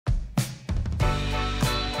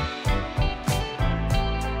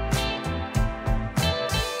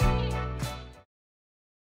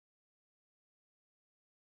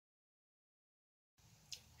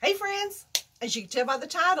Hey friends, as you can tell by the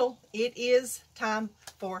title, it is time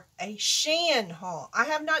for a Shein haul. I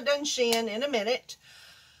have not done Shein in a minute.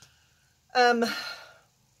 I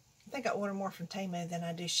think I order more from Temu than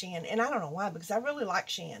I do Shein, and I don't know why, because I really like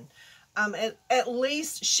Shein. At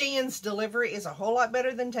least Shein's delivery is a whole lot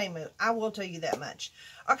better than Temu. I will tell you that much.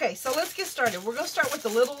 Okay, so let's get started. We're going to start with the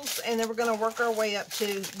littles, and then we're going to work our way up to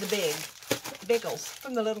the biggles.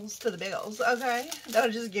 From the littles to the biggles, okay? That'll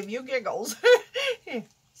just give you giggles.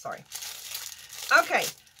 Sorry. Okay,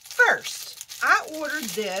 first, I ordered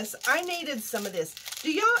this. I needed some of this.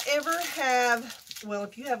 Do y'all ever have, well,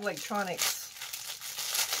 if you have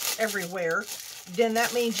electronics everywhere, then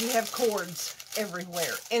that means you have cords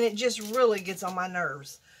everywhere. And it just really gets on my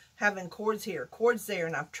nerves, having cords here, cords there.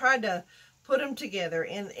 And I've tried to put them together,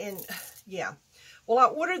 and yeah. Well, I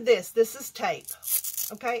ordered this. This is tape,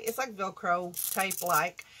 okay? It's like Velcro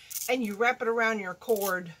tape-like. And you wrap it around your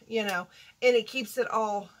cord, you know, and it keeps it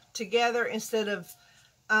all together instead of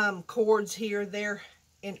cords here, there,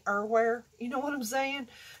 and everywhere. You know what I'm saying?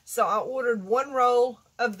 So I ordered one roll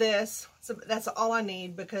of this. So that's all I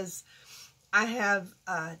need, because I have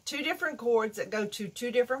 2 different cords that go to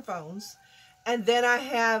 2 different phones. And then I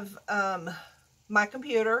have my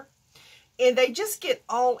computer. And they just get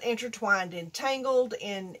all intertwined and tangled,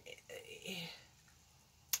 and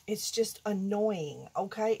it's just annoying,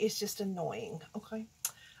 okay? It's just annoying, okay?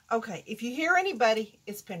 Okay, if you hear anybody,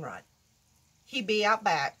 it's Penrod. He be out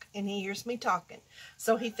back, and he hears me talking.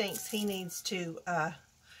 So he thinks he needs to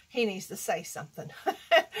say something.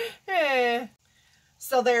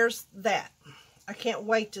 So there's that. I can't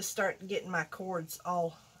wait to start getting my cords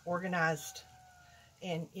all organized.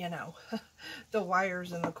 And, you know, the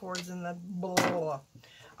wires and the cords and the blah, blah, blah.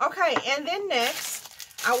 Okay, and then next,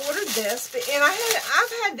 I ordered this, and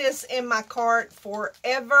I've had this in my cart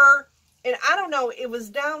forever, and I don't know, it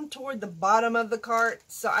was down toward the bottom of the cart,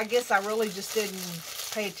 so I guess I really just didn't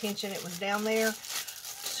pay attention. It was down there.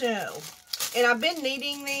 So, and I've been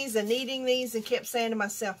needing these and kept saying to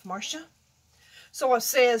myself, Marsha. So I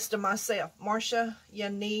says to myself, Marsha, you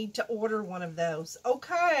need to order one of those.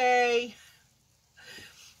 Okay.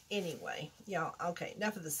 Anyway, y'all, okay,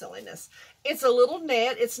 enough of the silliness. It's a little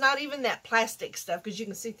net. It's not even that plastic stuff, because you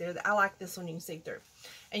can see through. I like this one, you can see through.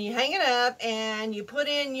 And you hang it up, and you put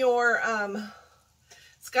in your,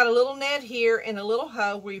 it's got a little net here and a little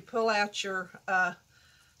hub where you pull out your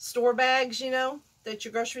store bags, you know, that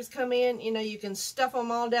your groceries come in. You know, you can stuff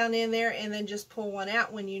them all down in there and then just pull one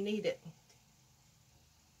out when you need it.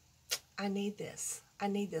 I need this. I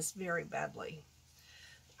need this very badly.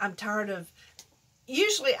 I'm tired of...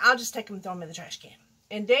 Usually, I'll just take them and throw them in the trash can.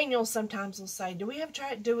 And Daniel sometimes will say, do we have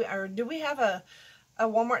a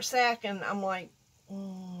Walmart sack? And I'm like,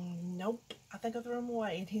 nope, I think I'll throw them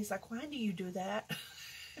away. And he's like, why do you do that?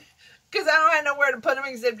 Because I don't have nowhere to put them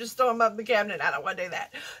except just throw them up in the cabinet. I don't want to do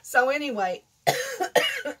that. So anyway,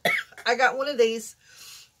 I got one of these.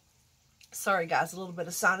 Sorry, guys, a little bit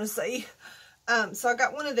of sinusy. So I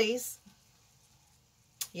got one of these.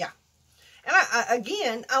 Yeah. And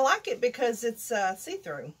again, I like it because it's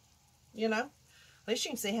see-through, you know. At least you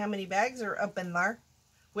can see how many bags are up in there,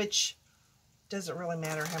 which doesn't really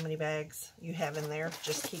matter how many bags you have in there.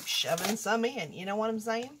 Just keep shoving some in, you know what I'm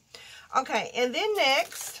saying? Okay, and then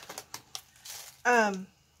next, and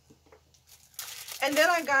then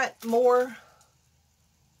I got more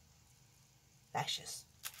lashes,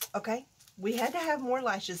 okay? We had to have more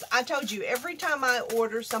lashes. I told you, every time I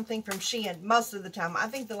order something from Shein, most of the time, I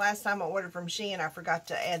think the last time I ordered from Shein, I forgot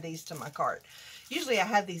to add these to my cart. Usually I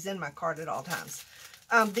have these in my cart at all times.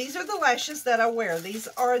 These are the lashes that I wear. These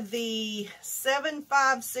are the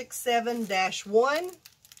 7567-1.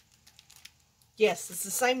 Yes, it's the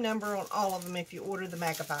same number on all of them if you order the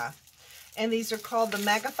Magnify. And these are called the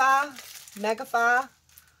Magnify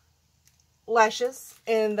lashes.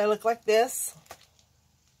 And they look like this.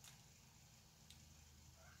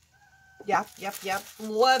 Yep.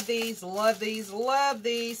 Love these, love these, love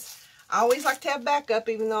these. I always like to have backup,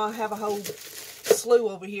 even though I have a whole slew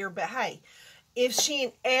over here. But hey, if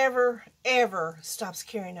Shein ever stops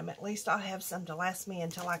carrying them, at least I'll have some to last me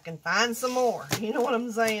until I can find some more. You know what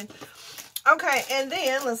I'm saying? Okay, and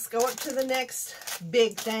then let's go up to the next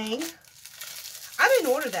big thing. I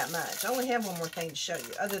didn't order that much. I only have one more thing to show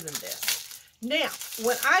you other than this. Now,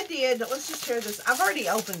 when I did, let's just share this. I've already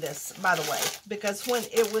opened this, by the way, because when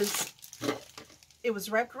it was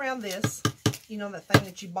wrapped around this, you know, that thing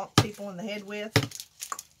that you bonk people in the head with.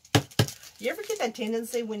 You ever get that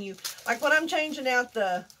tendency when you, like when I'm changing out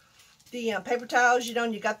the paper towels, you know,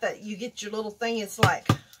 and you get your little thing, it's like,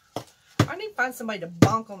 I need to find somebody to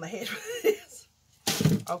bonk on the head with this.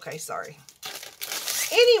 Okay, sorry.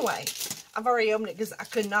 Anyway, I've already opened it because I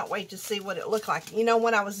could not wait to see what it looked like. You know,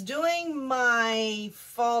 when I was doing my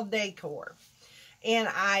fall decor, and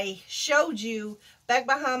I showed you back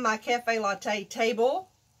behind my cafe latte table,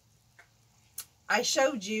 I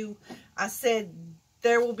showed you, I said,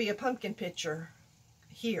 there will be a pumpkin picture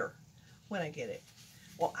here when I get it.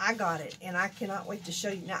 Well, I got it, and I cannot wait to show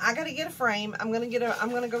you. Now, I got to get a frame. I'm going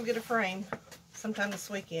to go get a frame sometime this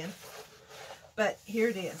weekend. But here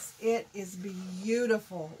it is. It is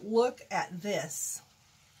beautiful. Look at this.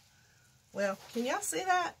 Well, can y'all see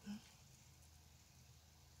that?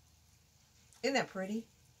 Isn't that pretty?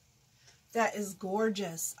 That is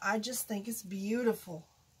gorgeous. I just think it's beautiful.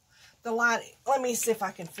 The light, let me see if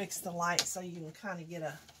I can fix the light so you can kind of get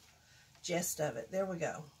a gist of it. There we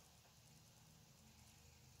go.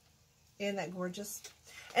 Isn't that gorgeous?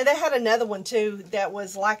 And they had another one too that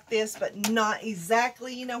was like this, but not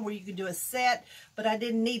exactly, you know, where you could do a set. But I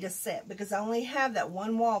didn't need a set because I only have that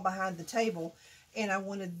one wall behind the table, and I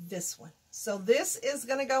wanted this one. So this is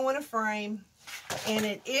going to go in a frame, and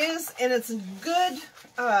it is, and it's good.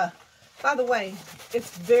 By the way,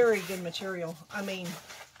 it's very good material. I mean,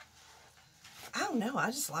 I don't know.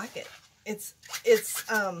 I just like it. It's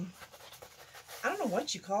I don't know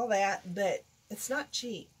what you call that, but it's not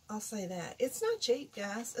cheap. I'll say that. It's not cheap,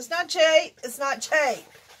 guys. It's not cheap. It's not cheap.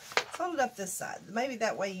 Let's hold it up this side. Maybe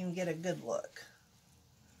that way you can get a good look.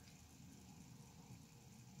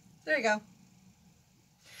 There you go.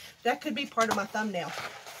 That could be part of my thumbnail.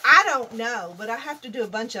 I don't know, but I have to do a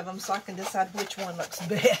bunch of them so I can decide which one looks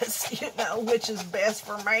best. You know, which is best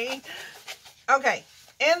for me. Okay.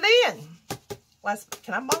 And then,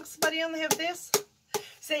 can I bonk somebody on the head with this?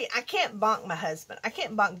 See, I can't bonk my husband. I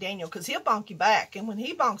can't bonk Daniel because he'll bonk you back. And when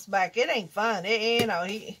he bonks back, it ain't fun. You know,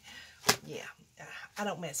 yeah, I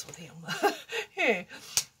don't mess with him. There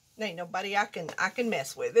ain't nobody I can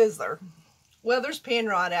mess with, is there? Well, there's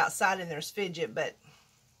Penrod outside and there's Fidget, but,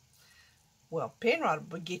 well,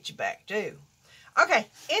 Penrod will get you back too. Okay,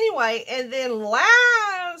 anyway, and then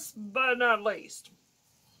last but not least.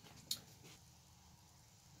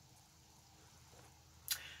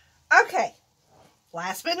 Okay.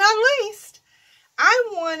 Last but not least, I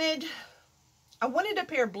wanted a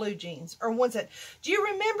pair of blue jeans, or ones that, do you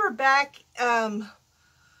remember back, the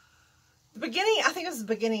beginning, I think it was the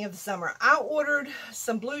beginning of the summer, I ordered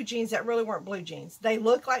some blue jeans that really weren't blue jeans. They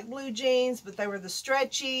looked like blue jeans, but they were the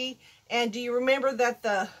stretchy, and do you remember that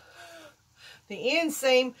the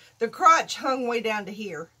inseam, the crotch hung way down to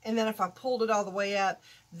here, and then if I pulled it all the way up,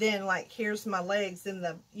 then like here's my legs, and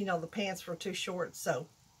the, you know, the pants were too short, so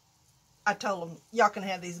I told them, y'all can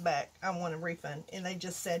have these back. I want a refund. And they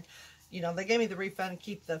just said, you know, they gave me the refund and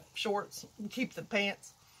keep the shorts, and keep the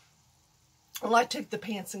pants. Well, I took the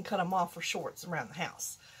pants and cut them off for shorts around the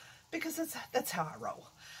house. Because that's how I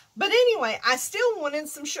roll. But anyway, I still wanted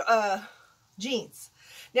some jeans.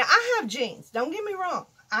 Now, I have jeans. Don't get me wrong.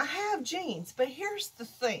 I have jeans. But here's the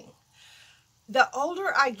thing. The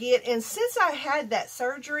older I get, and since I had that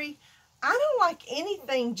surgery, I don't like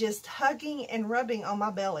anything just hugging and rubbing on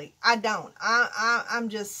my belly. I don't. I'm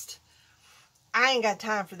just, I ain't got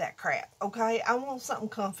time for that crap, okay? I want something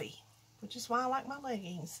comfy, which is why I like my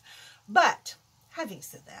leggings. But, having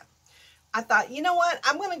said that, I thought, you know what?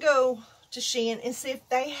 I'm going to go to Shein and see if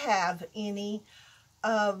they have any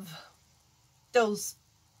of those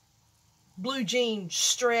blue jean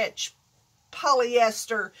stretch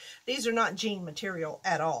polyester. These are not jean material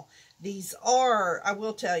at all. These are, I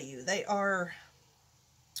will tell you, they are,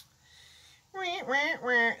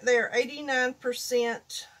 they're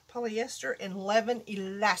 89% polyester and 11%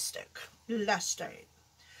 elastic.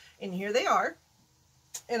 And here they are.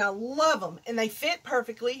 And I love them. And they fit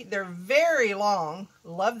perfectly. They're very long.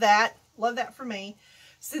 Love that. Love that for me.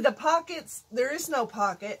 See, the pockets, there is no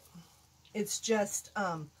pocket. It's just,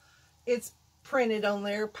 it's printed on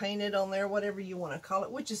there, painted on there, whatever you want to call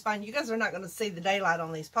it, which is fine. You guys are not going to see the daylight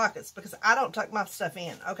on these pockets because I don't tuck my stuff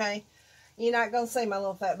in, okay? You're not going to see my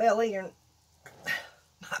little fat belly or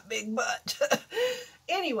my big butt.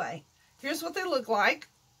 Anyway, here's what they look like.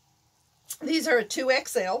 These are a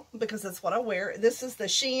 2XL because that's what I wear. This is the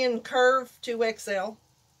Shein Curve 2XL.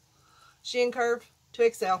 Shein Curve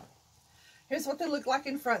 2XL. Here's what they look like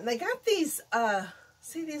in front. They got these,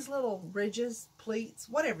 see these little ridges, pleats,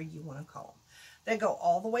 whatever you want to call them. They go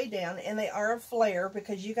all the way down, and they are a flare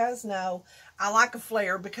because you guys know I like a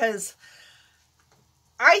flare because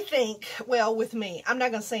I think, well, with me, I'm not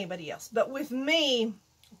going to say anybody else, but with me,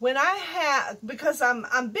 when I have, because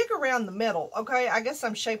I'm big around the middle, okay? I guess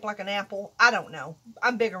I'm shaped like an apple. I don't know.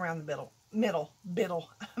 I'm big around the middle.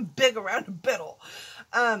 I'm big around the middle.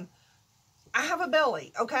 I have a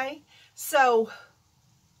belly, okay? So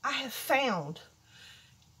I have found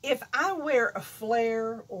if I wear a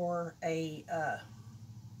flare or a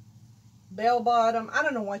bell bottom, I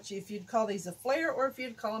don't know if you'd call these a flare or if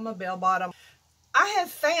you'd call them a bell bottom, I have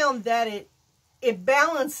found that it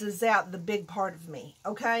balances out the big part of me,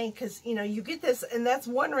 okay? Because, you know, you get this, and that's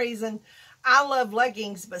one reason I love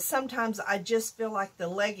leggings, but sometimes I just feel like the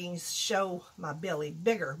leggings show my belly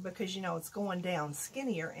bigger because, you know, it's going down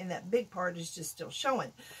skinnier, and that big part is just still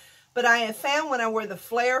showing. But I have found when I wear the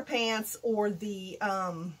flare pants or the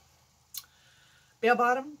bell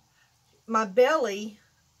bottom, my belly,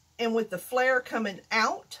 and with the flare coming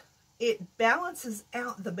out, it balances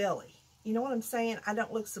out the belly. You know what I'm saying? I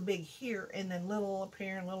don't look so big here and then little up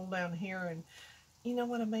here and little down here, and you know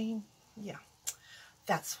what I mean? Yeah,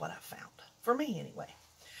 that's what I found. For me, anyway.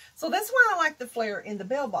 So that's why I like the flare in the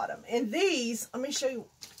bell bottom. And these, let me show you,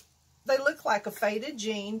 they look like a faded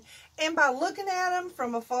jean. And by looking at them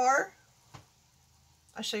from afar,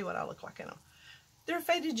 I'll show you what I look like in them. They're a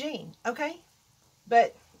faded jean, okay?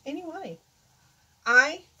 But anyway,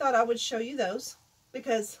 I thought I would show you those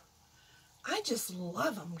because I just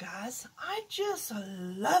love them, guys. I just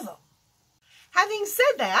love them. Having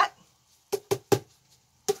said that,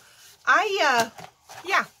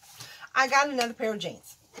 I got another pair of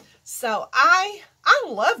jeans. So I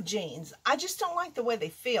love jeans. I just don't like the way they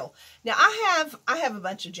feel. Now I have a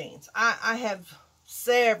bunch of jeans. I have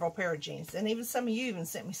several pair of jeans, and even some of you even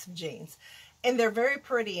sent me some jeans, and they're very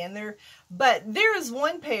pretty, but there is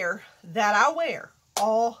one pair that I wear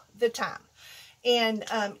all the time, and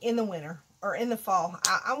in the winter or in the fall.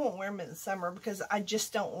 I won't wear them in the summer because I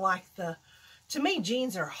just don't like to me,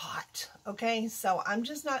 jeans are hot, okay? So I'm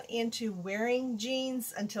just not into wearing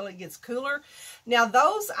jeans until it gets cooler. Now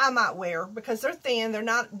those I might wear because they're thin. They're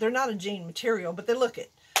not a jean material, but they look it.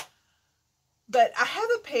 But I have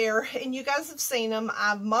a pair, and you guys have seen them.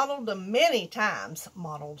 I've modeled them many times.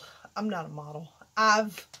 Modeled. I'm not a model.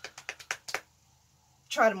 I've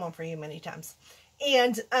tried them on for you many times.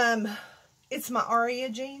 And it's my Aria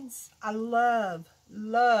jeans. I love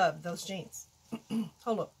those jeans.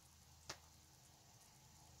 Hold up.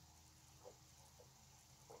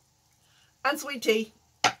 On sweet tea.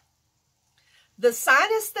 The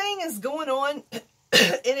sinus thing is going on, and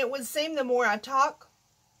it would seem the more I talk,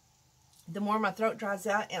 the more my throat dries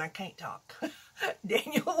out and I can't talk.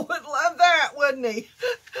 Daniel would love that, wouldn't he?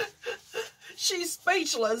 She's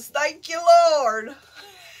speechless. Thank you, Lord.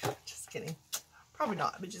 Just kidding. Probably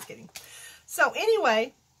not, but just kidding. So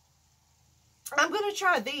anyway, I'm going to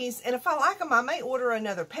try these, and if I like them, I may order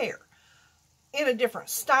another pair in a different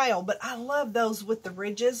style. But I love those with the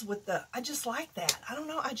ridges, I just like that. I don't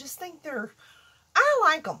know. I just think I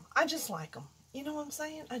like them. I just like them. You know what I'm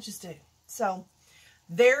saying? I just do. So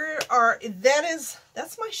that's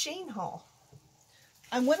my Shein haul.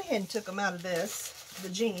 I went ahead and took them out of the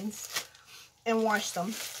jeans, and washed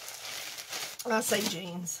them. And I say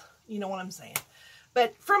jeans, you know what I'm saying.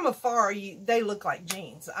 But from afar, they look like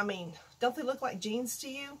jeans. I mean, don't they look like jeans to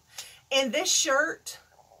you? And this shirt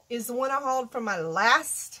is the one I hauled from my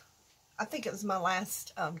last, I think it was my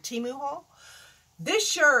last Temu haul. This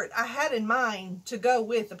shirt I had in mind to go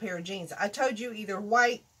with a pair of jeans. I told you either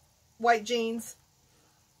white jeans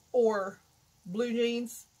or blue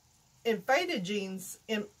jeans and faded jeans,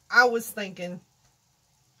 and I was thinking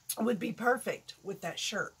it would be perfect with that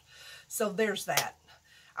shirt. So there's that.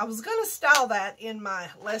 I was going to style that in my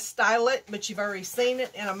Let's Style It, but you've already seen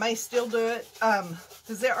it, and I may still do it,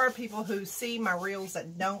 because there are people who see my reels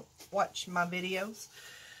that don't watch my videos.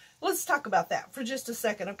 Let's talk about that for just a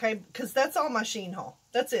second, okay? Because that's all my Shein haul.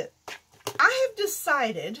 That's it. I have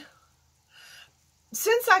decided,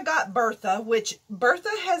 since I got Bertha, which Bertha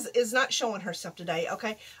is not showing herself today,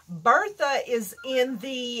 okay? Bertha is in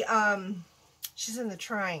the, she's in the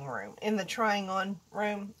trying on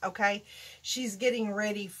room, okay? She's getting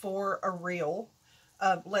ready for a reel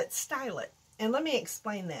of Let's Style It. And let me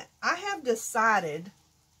explain that. I have decided,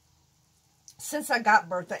 since I got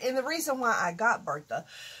Bertha, and the reason why I got Bertha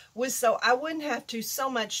was so I wouldn't have to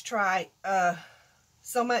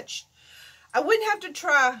I wouldn't have to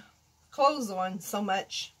try clothes on so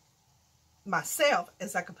much myself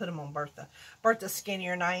as I could put them on Bertha. Bertha's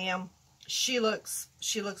skinnier than I am. She looks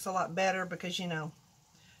a lot better because, you know,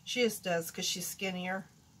 she just does because she's skinnier.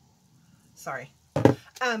 Sorry.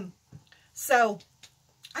 So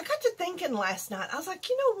I got to thinking last night. I was like,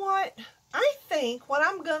 you know what? I think what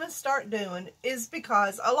I'm going to start doing is,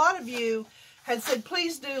 because a lot of you had said,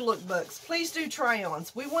 please do lookbooks. Please do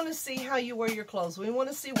try-ons. We want to see how you wear your clothes. We want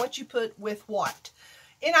to see what you put with what.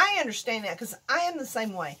 And I understand that because I am the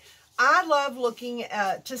same way. I love looking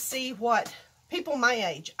to see what people my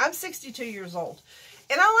age. I'm 62 years old.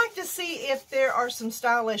 And I like to see if there are some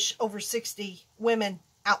stylish over 60 women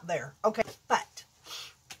out there, okay? But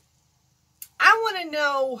I want to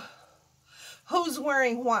know who's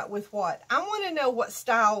wearing what with what. I want to know what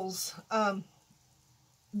styles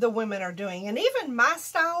the women are doing. And even my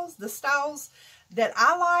styles, the styles that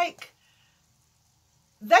I like,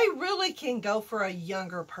 they really can go for a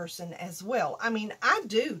younger person as well. I mean, I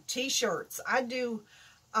do t-shirts. I do,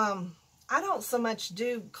 I don't so much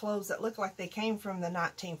do clothes that look like they came from the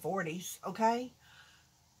 1940s, okay?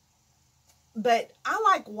 But I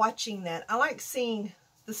like watching that. I like seeing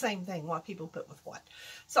the same thing, what people put with what.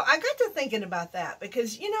 So I got to thinking about that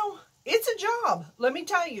because, you know, it's a job, let me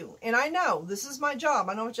tell you. And I know, this is my job.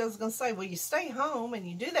 I know what you was going to say. Well, you stay home and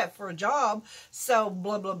you do that for a job, so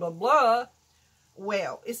blah, blah, blah, blah.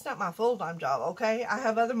 Well, it's not my full-time job, okay? I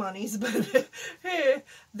have other monies, but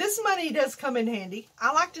this money does come in handy.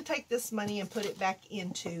 I like to take this money and put it back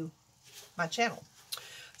into my channel.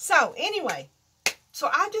 So, anyway, so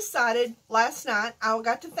I decided last night, I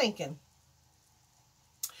got to thinking.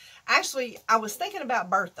 Actually, I was thinking about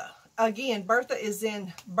Bertha. Again,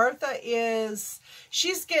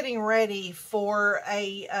 she's getting ready for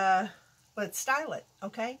a, let's style it,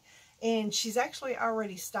 okay? And she's actually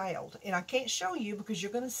already styled. And I can't show you because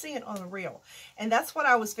you're going to see it on the reel. And that's what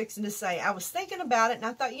I was fixing to say. I was thinking about it and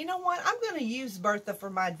I thought, you know what? I'm going to use Bertha for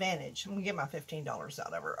my advantage. I'm going to get my $15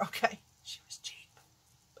 out of her, okay? She was cheap.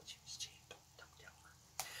 But she was cheap. Don't tell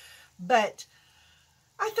her. But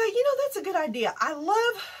I thought, you know, that's a good idea. I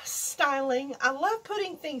love styling. I love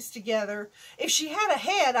putting things together. If she had a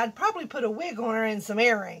head, I'd probably put a wig on her and some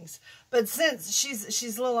earrings. But since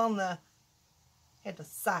she's a little on the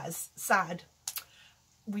side,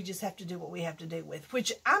 we just have to do what we have to do with.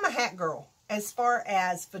 Which, I'm a hat girl as far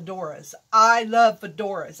as fedoras. I love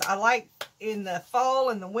fedoras. I like in the fall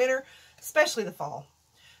and the winter, especially the fall.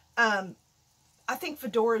 I think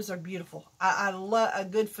fedoras are beautiful. I love a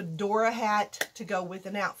good fedora hat to go with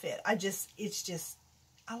an outfit. I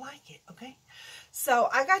like it, okay? So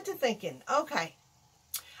I got to thinking, okay,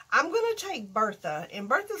 I'm going to take Bertha, and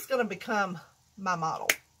Bertha's going to become my model.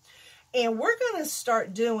 And we're going to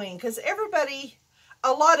start doing, because everybody,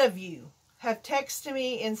 a lot of you have texted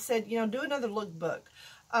me and said, you know, do another lookbook.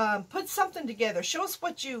 Put something together. Show us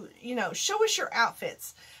what you know, show us your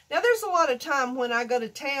outfits. Now, there's a lot of time when I go to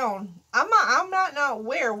town, I'm not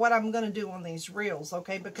aware what I'm going to do on these reels,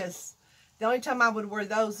 okay? Because the only time I would wear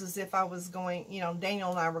those is if I was going, you know,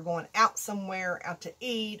 Daniel and I were going out somewhere, out to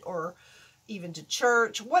eat, or even to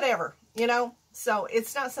church, whatever, you know? So,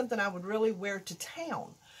 it's not something I would really wear to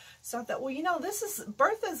town. So, I thought, well, you know,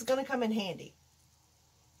 Bertha's going to come in handy.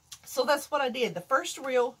 So, that's what I did. The first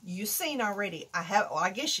reel, you've seen already.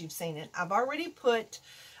 I guess you've seen it. I've already put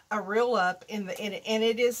a reel up and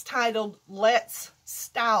it is titled Let's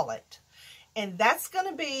Style It. And that's going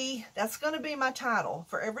to be my title.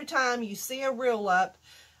 For every time you see a reel up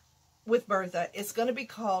with Bertha, it's going to be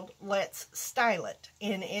called Let's Style It.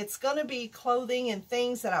 And it's going to be clothing and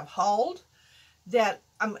things that I've hauled, that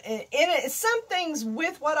I'm in it. Some things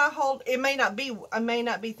with what I hauled, it may not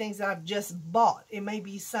be things that I've just bought. It may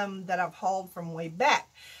be some that I've hauled from way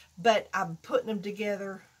back, but I'm putting them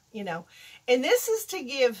together, you know. And this is to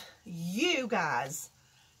give you guys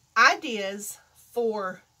ideas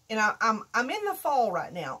for, and I'm in the fall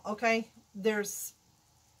right now, okay? There's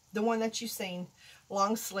the one that you've seen,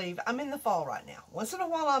 long sleeve. I'm in the fall right now. Once in a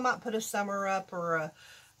while I might put a summer up, or a,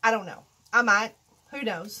 I don't know. I might, who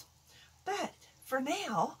knows. But for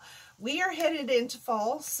now, we are headed into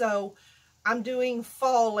fall, so I'm doing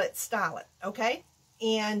fall Let's Style It, okay?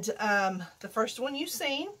 And the first one you've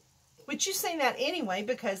seen, which you've seen that anyway,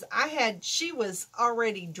 because she was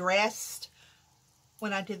already dressed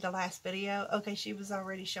when I did the last video. Okay, she was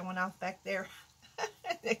already showing off back there.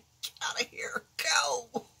 Get out of here,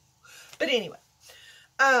 go. But anyway,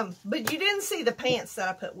 but you didn't see the pants that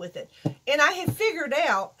I put with it. And I had figured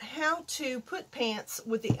out how to put pants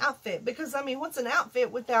with the outfit, because, I mean, what's an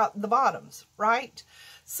outfit without the bottoms, right?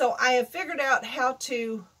 So I have figured out how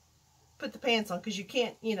to put the pants on, because you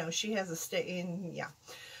can't, you know, she has a stick in, yeah.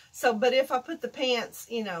 So, but if I put the pants,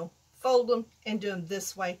 you know, fold them and do them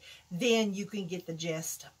this way, then you can get the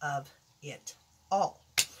gist of it all.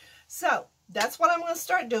 So, that's what I'm going to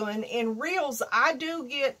start doing. In Reels, I do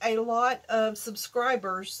get a lot of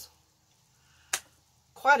subscribers.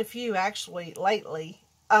 Quite a few, actually, lately.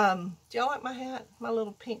 Do y'all like my hat? My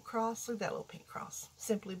little pink cross? Look at that little pink cross.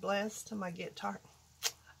 Simply blessed. My guitar.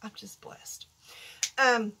 I'm just blessed.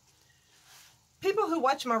 People who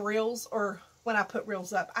watch my Reels, or when I put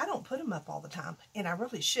Reels up, I don't put them up all the time. And I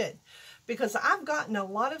really should. Because I've gotten a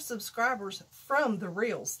lot of subscribers from the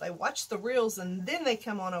Reels. They watch the Reels and then they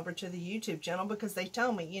come on over to the YouTube channel because they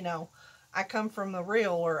tell me, you know, I come from the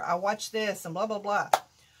Reel, or I watch this and blah, blah, blah.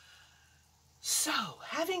 So,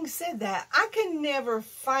 having said that, I can never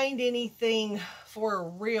find anything for a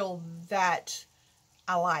reel that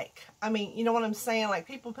I like. I mean, you know what I'm saying? Like,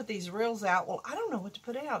 people put these reels out. Well, I don't know what to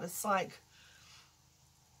put out. It's like,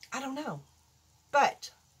 I don't know.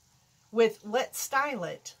 But with Let's Style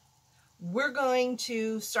It, we're going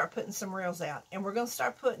to start putting some reels out. And we're going to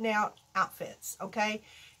start putting out outfits, okay?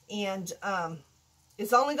 And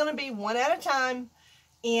it's only going to be one at a time.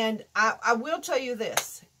 And I will tell you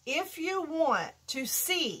this. If you want to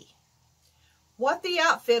see what the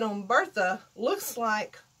outfit on Bertha looks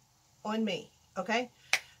like on me, okay,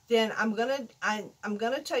 then I'm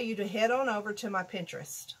gonna tell you to head on over to my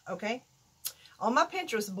Pinterest, okay? On my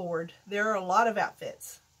Pinterest board, there are a lot of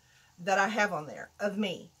outfits that I have on there of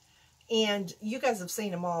me. And you guys have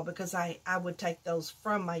seen them all because I would take those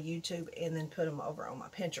from my YouTube and then put them over on my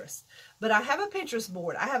Pinterest. But I have a Pinterest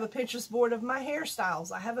board. I have a Pinterest board of my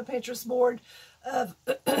hairstyles. I have a Pinterest board of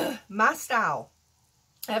my style.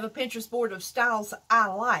 I have a Pinterest board of styles I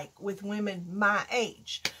like with women my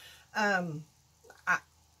age.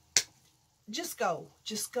 Just go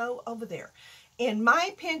over there. And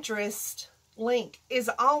my Pinterest link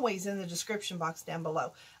is always in the description box down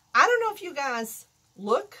below. I don't know if you guys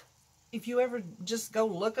look, if you ever just go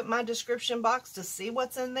look at my description box to see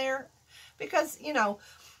what's in there. Because, you know,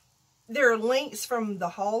 there are links from the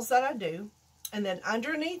hauls that I do. And then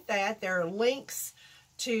underneath that, there are links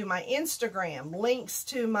to my Instagram, links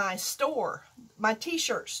to my store, my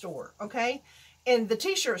t-shirt store, okay? And the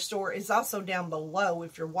t-shirt store is also down below.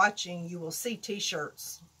 If you're watching, you will see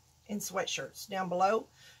t-shirts and sweatshirts down below.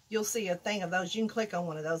 You'll see a thing of those. You can click on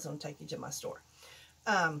one of those and it'll take you to my store.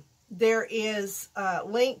 There is a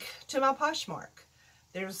link to my Poshmark.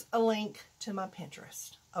 There's a link to my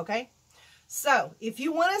Pinterest, okay? So, if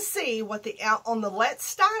you want to see what on the Let's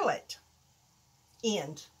Style It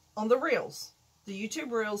end, on the Reels, the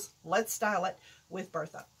YouTube Reels, Let's Style It with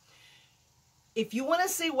Bertha. If you want to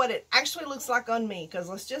see what it actually looks like on me, because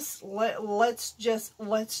let's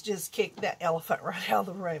just kick that elephant right out of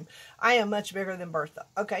the room. I am much bigger than Bertha.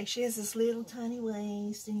 Okay, she has this little tiny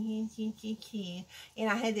waist, and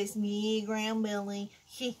I had this big round belly.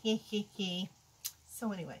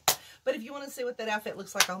 So anyway, but if you want to see what that outfit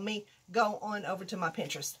looks like on me, go on over to my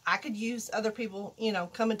Pinterest. I could use other people, you know,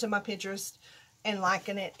 coming to my Pinterest and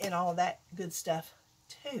liking it and all of that good stuff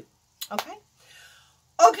too. Okay.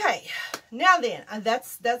 Okay, now then,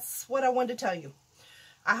 that's what I wanted to tell you.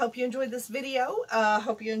 I hope you enjoyed this video. I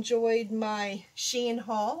hope you enjoyed my Shein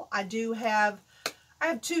haul. I have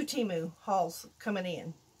 2 Temu hauls coming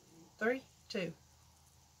in. 3? 2.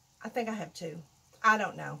 I think I have 2. I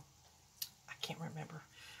don't know. I can't remember.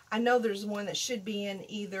 I know there's one that should be in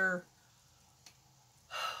either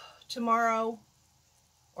tomorrow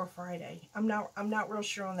or Friday. I'm not real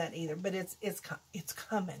sure on that either, but it's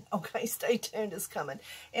coming. Okay, stay tuned, it's coming.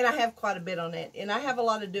 And I have quite a bit on it, and I have a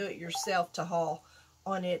lot of do-it-yourself to haul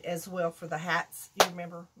on it as well for the hats. You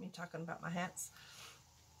remember me talking about my hats?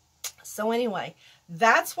 So anyway,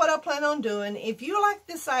 that's what I plan on doing. If you like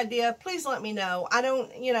this idea, please let me know.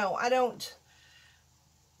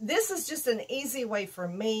 This is just an easy way for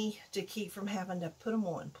me to keep from having to put them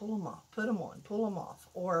on, pull them off, put them on, pull them off,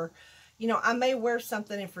 or you know, I may wear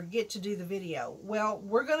something and forget to do the video. Well,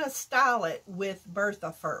 we're going to style it with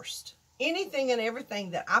Bertha first. Anything and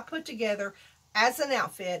everything that I put together as an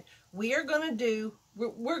outfit, we're going to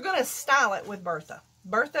style it with Bertha.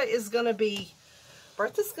 Bertha's going to be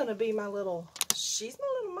my little, she's my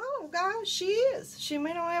little model, guys. She is. She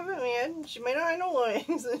may not have a head, she may not have no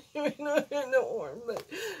legs, she may not have no arms, but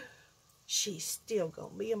she's still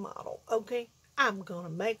going to be a model, okay? I'm going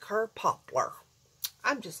to make her popular.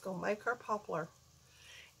 I'm just going to make her popular.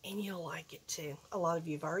 And you'll like it too. A lot of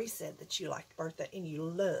you have already said that you liked Bertha and you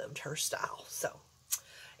loved her style. So,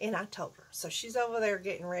 and I told her. So she's over there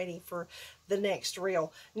getting ready for the next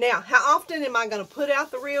reel. Now, how often am I going to put out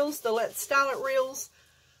the reels, the Let's Style It reels?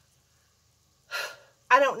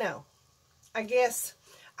 I don't know. I guess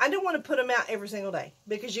I don't want to put them out every single day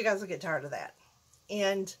because you guys will get tired of that.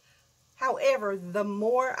 And however, the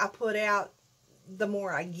more I put out, the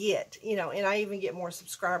more I get, you know, and I even get more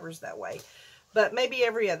subscribers that way. But maybe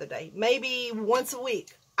every other day, maybe once a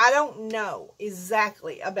week. I don't know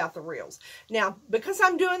exactly about the reels. Now, because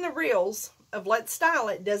I'm doing the reels of Let's Style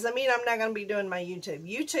It, doesn't mean I'm not going to be doing my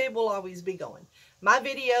YouTube. YouTube will always be going. My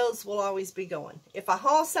videos will always be going. If I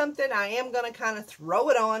haul something, I am going to kind of throw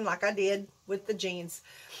it on like I did with the jeans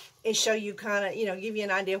and show you kind of, you know, give you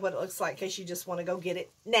an idea what it looks like in case you just want to go get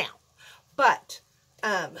it now. But,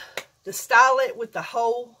 to style it with the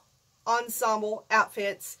whole ensemble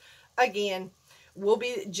outfits, again, We'll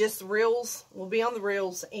be just reels. We'll be on the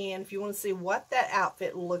reels. And if you want to see what that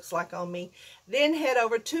outfit looks like on me, then head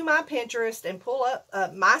over to my Pinterest and pull up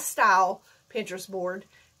my style Pinterest board,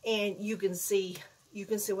 and you can see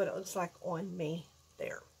what it looks like on me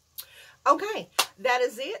there. Okay, that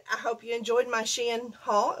is it. I hope you enjoyed my Shein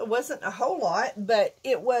haul. It wasn't a whole lot, but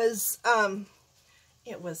it was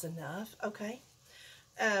enough. Okay,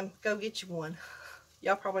 go get you one.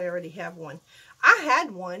 Y'all probably already have one. I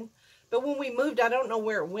had one, but when we moved, I don't know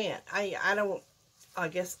where it went. I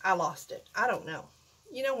guess I lost it. I don't know.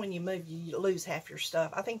 You know, when you move, you lose half your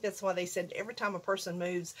stuff. I think that's why they said every time a person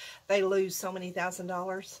moves, they lose so many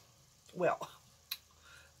 $1,000s. Well,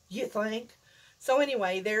 you think. So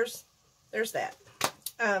anyway, there's that.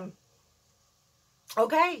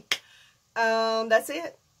 Okay. That's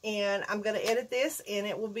it. And I'm going to edit this, and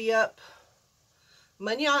it will be up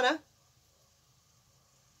mañana.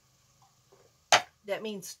 That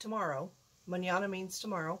means tomorrow. Mañana means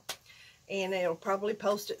tomorrow. And it'll probably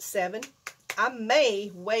post at 7. I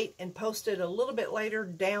may wait and post it a little bit later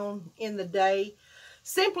down in the day,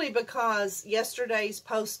 simply because yesterday's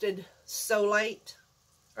posted so late.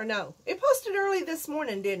 Or no, it posted early this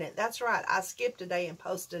morning, didn't it? That's right. I skipped a day and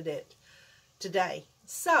posted it today.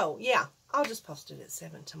 So, yeah, I'll just post it at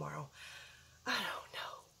 7 tomorrow. I don't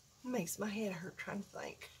know. It makes my head hurt trying to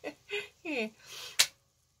think. Yeah.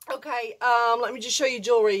 Okay, let me just show you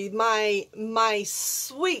jewelry. My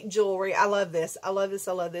sweet jewelry. I love this. I love this.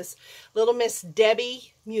 I love this. Little Miss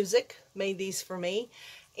Debbie Music made these for me.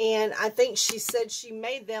 And I think she said she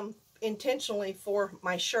made them intentionally for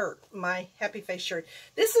my shirt, my Happy Face shirt.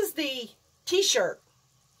 This is the t-shirt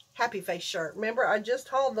Happy Face shirt. Remember, I just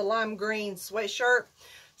hauled the lime green sweatshirt.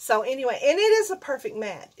 So anyway, and it is a perfect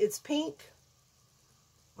match. It's pink.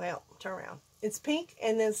 Well, turn around. It's pink,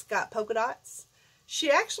 and then it's got polka dots. She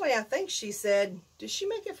actually, I think she said, did she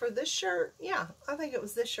make it for this shirt? Yeah, I think it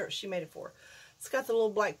was this shirt she made it for. It's got the little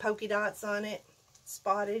black polka dots on it.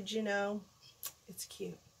 Spotted, you know. It's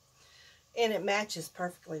cute. And it matches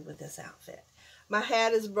perfectly with this outfit. My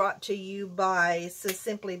hat is brought to you by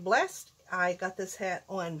Simply Blessed. I got this hat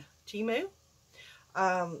on Temu.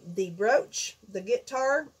 The brooch, the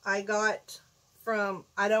guitar, I got from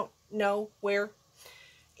I don't know where.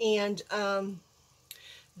 And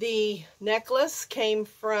the necklace came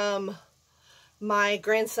from my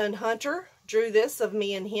grandson Hunter. Drew this of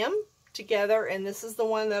me and him together. And this is the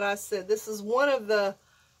one that I said, this is one of the,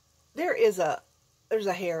 there's a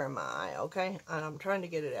hair in my eye, okay? And I'm trying to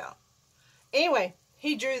get it out. Anyway,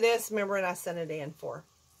 he drew this, remember, and I sent it in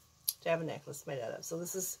to have a necklace made out of. So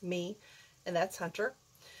this is me, and that's Hunter.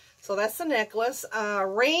 So that's the necklace.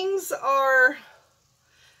 Rings are,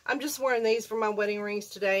 I'm just wearing these for my wedding rings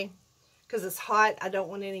today because it's hot. I don't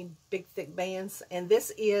want any big, thick bands. And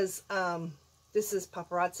this is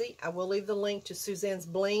Paparazzi. I will leave the link to Suzanne's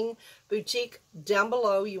Bling Boutique down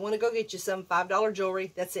below. You want to go get you some $5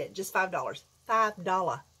 jewelry. That's it, just $5.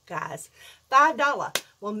 $5, guys. $5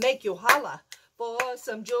 will make you holla for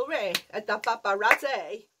some jewelry at the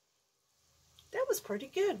Paparazzi. That was pretty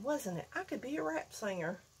good, wasn't it? I could be a rap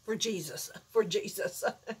singer for Jesus. For Jesus.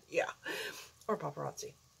 Yeah. Or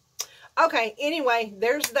Paparazzi. Okay, anyway,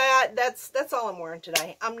 there's that. That's all I'm wearing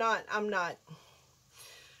today. I'm not.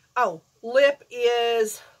 Oh, lip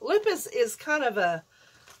is kind of a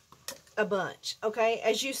bunch. Okay,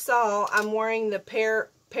 as you saw, I'm wearing the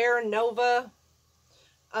Pear Nova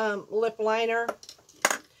lip liner.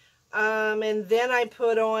 And then I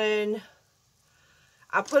put on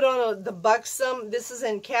the Buxom. This is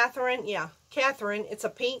in Catherine. Yeah, Catherine. It's a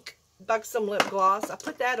pink Buxom lip gloss. I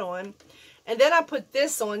put that on. And then I put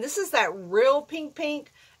this on. This is that real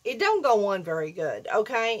pink. It don't go on very good,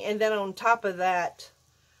 okay? And then on top of that,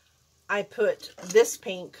 I put this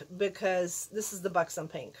pink because this is the Buxom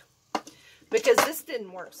pink. Because this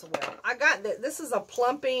didn't work so well. I got this is a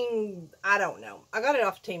plumping, I don't know. I got it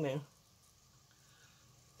off Temu.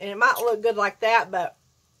 And it might look good like that, but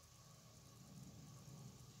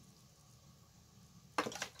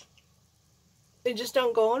it just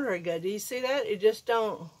don't go on very good. Do you see that? It just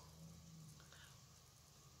don't,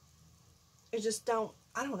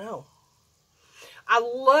 I don't know. I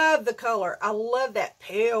love the color. I love that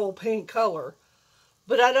pale pink color.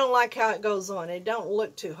 But I don't like how it goes on. It don't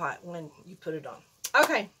look too hot when you put it on.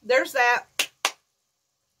 Okay, there's that.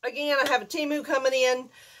 Again, I have a Temu coming in.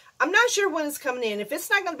 I'm not sure when it's coming in. If it's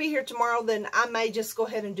not going to be here tomorrow, then I may just go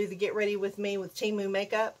ahead and do the Get Ready With Me with Temu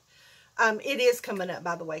makeup. It is coming up,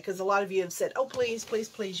 by the way, because a lot of you have said, oh, please, please,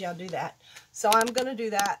 please, y'all do that. So I'm going to do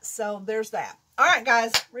that. So there's that. All right,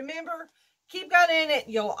 guys, remember, keep God in it.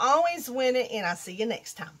 You'll always win it, and I'll see you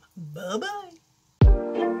next time. Bye-bye.